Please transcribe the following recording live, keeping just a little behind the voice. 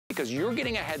because you're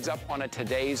getting a heads up on a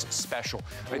today's special.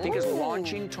 I think is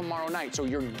launching tomorrow night. So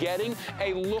you're getting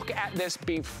a look at this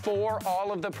before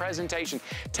all of the presentation.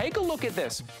 Take a look at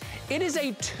this. It is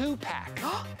a 2-pack.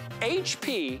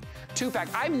 HP 2-pack.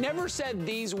 I've never said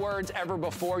these words ever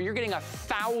before. You're getting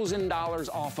 $1,000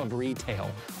 off of retail.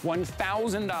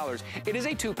 $1,000. It is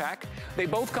a 2-pack. They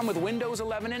both come with Windows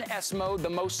 11 and S mode, the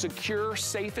most secure,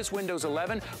 safest Windows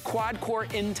 11, quad-core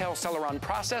Intel Celeron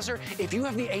processor. If you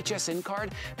have the HSN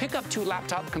card, pick up 2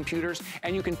 laptop computers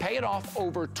and you can pay it off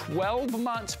over 12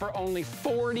 months for only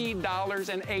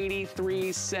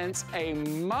 $40.83 a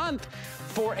month.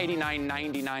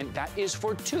 $489.99. That is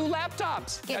for 2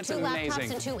 laptops. Get That's 2 amazing.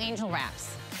 laptops and 2 angel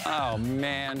wraps. Oh,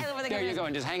 man. There you go.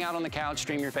 And just hang out on the couch,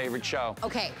 stream your favorite show.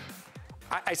 Okay.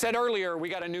 I said earlier, we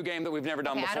got a new game that we've never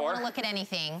done before. I don't want to look at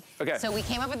anything. Okay. So we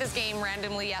came up with this game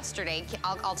randomly yesterday.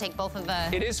 I'll take both of the...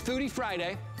 It is Foodie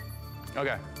Friday.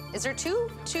 Okay. Is there two?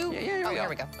 Yeah, here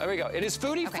we go. There we go. It is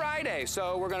Foodie Friday,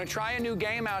 so we're going to try a new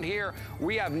game out here.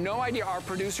 We have no idea. Our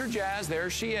producer, Jazz, there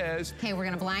she is. Okay, we're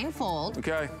going to blindfold.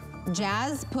 Okay.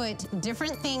 Jazz put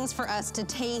different things for us to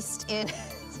taste in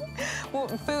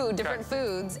different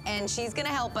foods, and she's going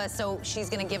to help us. So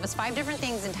she's going to give us 5 different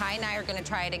things, and Ty and I are going to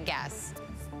try to guess.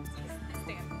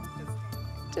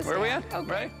 Where are we at?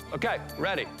 Okay. Ready? Okay,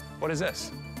 ready. What is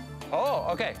this? Oh,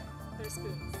 okay. There's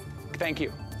spoons. Thank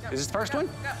you. Go. Is this the first one?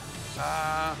 Go.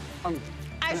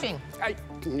 Icing.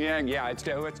 Yeah, it's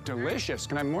delicious.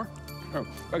 Can I have more? Oh,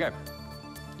 okay.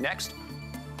 Next.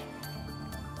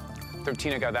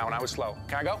 13, I got that one. I was slow.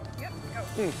 Can I go? Yep,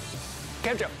 go.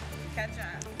 Ketchup. Ketchup.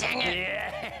 Dang it.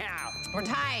 Yeah. We're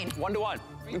tied. 1-1.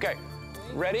 Okay.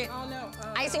 Ready? Oh, no.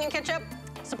 Icing and ketchup,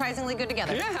 surprisingly good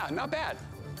together. Yeah, not bad.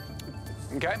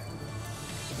 Okay.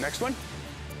 Next one.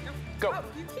 Go. Oh,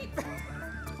 you keep...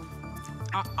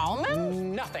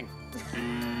 Almond? Nothing.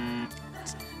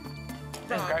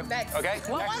 Okay. Next. Okay.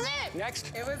 What next. was it?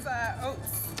 Next. It was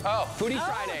oats. Oh, Foodie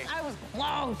Friday. I was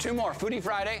blown. 2 more. Foodie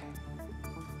Friday.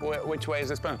 Which way is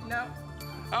this spoon? No.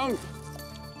 Oh,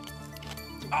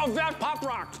 that's Pop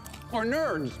Rocks or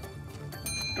Nerds.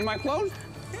 Am I close?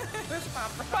 It's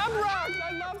Pop Rocks. Pop Rocks.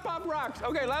 I love Pop Rocks.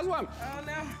 Okay, last one. Oh,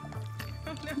 no.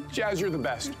 Oh, no. Jazz, you're the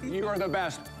best. You are the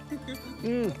best.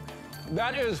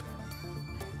 That is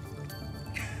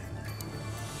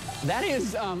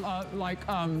like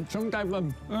some type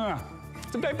of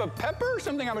pepper,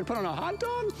 something I would put on a hot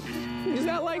dog. Is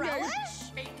that like Relish?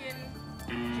 Bacon.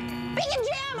 Bacon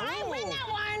jam, I win that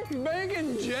one.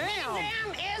 Bacon jam. Bacon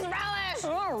jam is relish.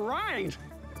 All right.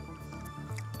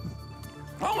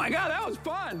 Oh my God, that was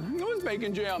fun. It was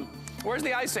bacon jam. Where's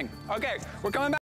the icing? Okay, we're coming back.